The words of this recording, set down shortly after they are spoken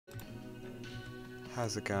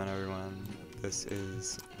How's it going, everyone? This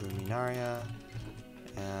is Luminaria,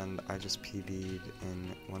 and I just PB'd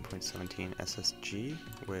in 1.17 SSG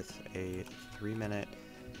with a 3-minute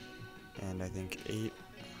and I think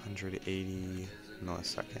 880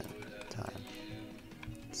 millisecond time.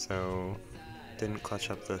 So, didn't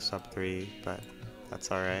clutch up the sub 3, but that's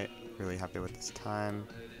alright. Really happy with this time.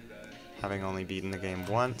 Having only beaten the game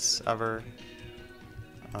once ever,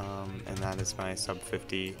 and that is my sub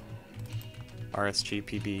 50 SSG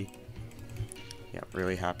PB. Yeah,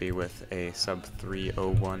 really happy with a sub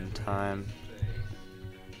 301 time.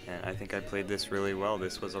 And I think I played this really well.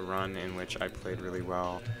 This was a run in which I played really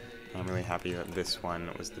well. I'm really happy that this one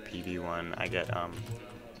was the PB one. I get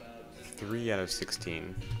 3 out of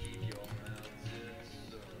 16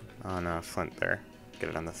 on Flint there. Get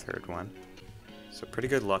it on the third one. So pretty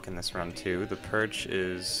good luck in this run too. The perch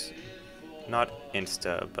is not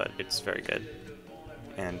insta, but it's very good.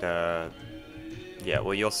 And yeah,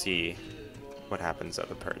 well, you'll see what happens at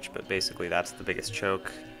the perch, but basically that's the biggest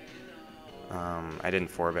choke. I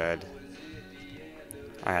didn't 4-bed.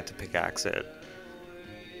 I had to pickaxe it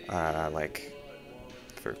like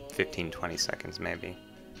for 15-20 seconds maybe.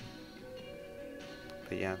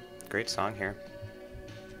 But yeah, great song here.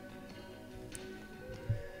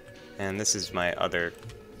 And this is my other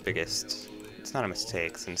biggest, it's not a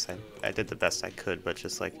mistake since I did the best I could, but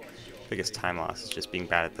just like biggest time loss is just being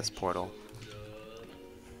bad at this portal.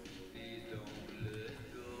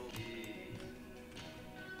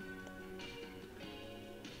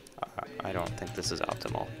 I don't think this is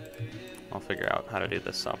optimal. I'll figure out how to do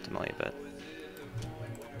this optimally, but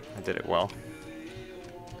I did it well.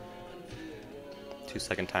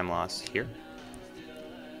 2-second time loss here.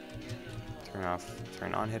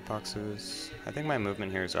 Turn on hitboxes. I think my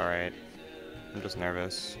movement here is alright. I'm just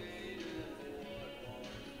nervous.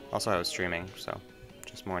 Also, I was streaming, so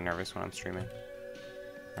just more nervous when I'm streaming.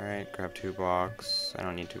 Alright, grab 2 blocks. I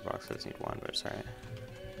don't need 2 blocks, I just need 1, but it's alright.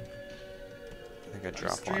 I think I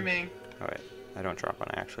dropped one. Oh wait, I don't drop one,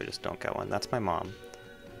 I actually just don't get one. That's my mom.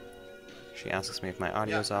 She asks me if my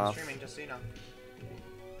audio's off. Streaming, just so you know.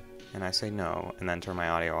 And I say no, and then turn my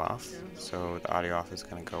audio off. So the audio off is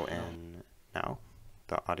gonna go in now.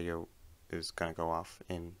 The audio is gonna go off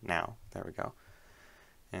in now. There we go.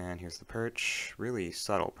 And here's the perch. Really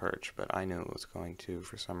subtle perch, but I knew it was going to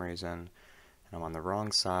for some reason. And I'm on the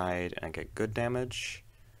wrong side, and I get good damage,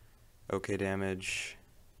 okay damage,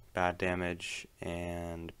 bad damage,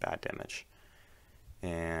 and bad damage.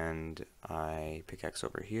 And I pickaxe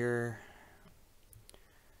over here.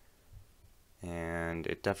 And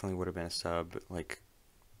it definitely would have been a sub like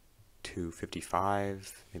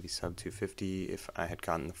 255, maybe sub 250 if I had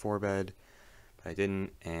gotten the 4-bed, but I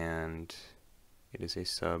didn't, and it is a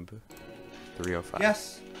sub 305.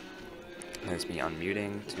 Yes! There's me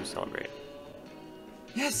unmuting to celebrate.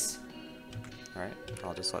 Yes! Alright,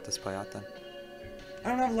 I'll just let this play out then. I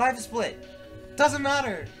don't have live split. Doesn't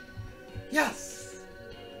matter. Yes!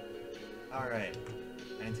 Alright,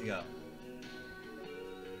 I need to go.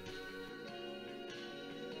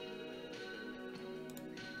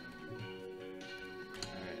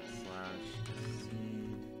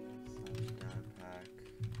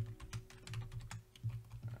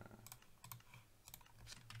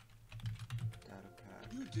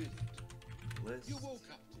 You did it. List. You woke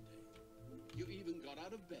up today. You even got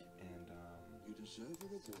out of bed. And you deserve a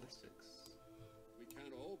reward. statistics.